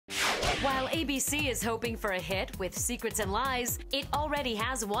While ABC is hoping for a hit with Secrets and Lies, it already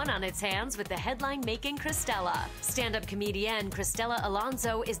has one on its hands with the headline-making Cristela. Stand-up comedian Cristela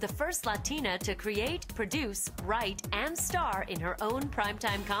Alonso is the first Latina to create, produce, write, and star in her own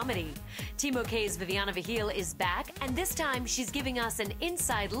primetime comedy. Timo K's Viviana Vigil is back, and this time she's giving us an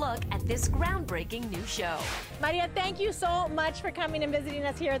inside look at this groundbreaking new show. Maria, thank you so much for coming and visiting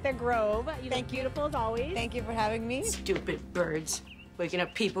us here at the Grove. You look beautiful as always. Thank you for having me. Stupid birds. Waking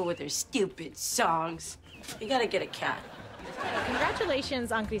up people with their stupid songs. You gotta get a cat.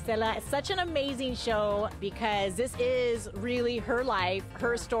 Congratulations on Cristela. It's such an amazing show because this is really her life,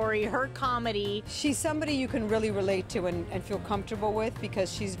 her story, her comedy. She's somebody you can really relate to and feel comfortable with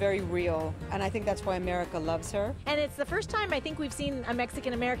because she's very real. And I think that's why America loves her. And it's the first time I think we've seen a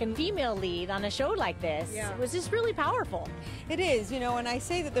Mexican-American female lead on a show like this. Yeah. It was just really powerful. It is, you know, and I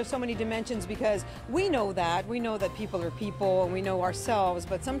say that there's so many dimensions because we know that. We know that people are people and we know ourselves,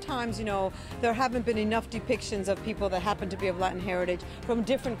 but sometimes, you know, there haven't been enough depictions of people that happen to be of Latin heritage from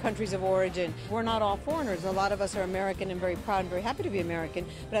different countries of origin. We're not all foreigners. A lot of us are American and very proud and very happy to be American,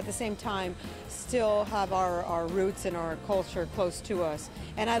 but at the same time still have our roots and our culture close to us.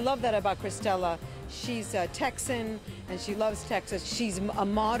 And I love that about Cristela. She's a Texan and she loves Texas. She's a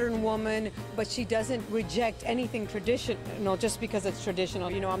modern woman, but she doesn't reject anything traditional just because it's traditional.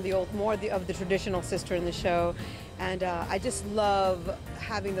 You know, I'm more of the traditional sister in the show. And I just love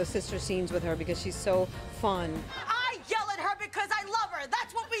having those sister scenes with her because she's so fun. I yell at her because I love her.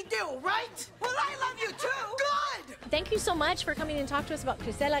 That's what we do, right? Well, I love you too. Good. Thank you so much for coming and talk to us about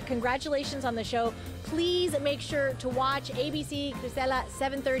Cristela. Congratulations on the show. Please make sure to watch ABC Cristela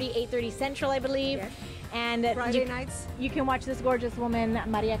 7:30, 8:30 Central, I believe. Yes. And Friday nights. You can watch this gorgeous woman,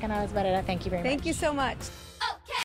 Maria Canals-Barrera. Thank you very much. Thank you so much.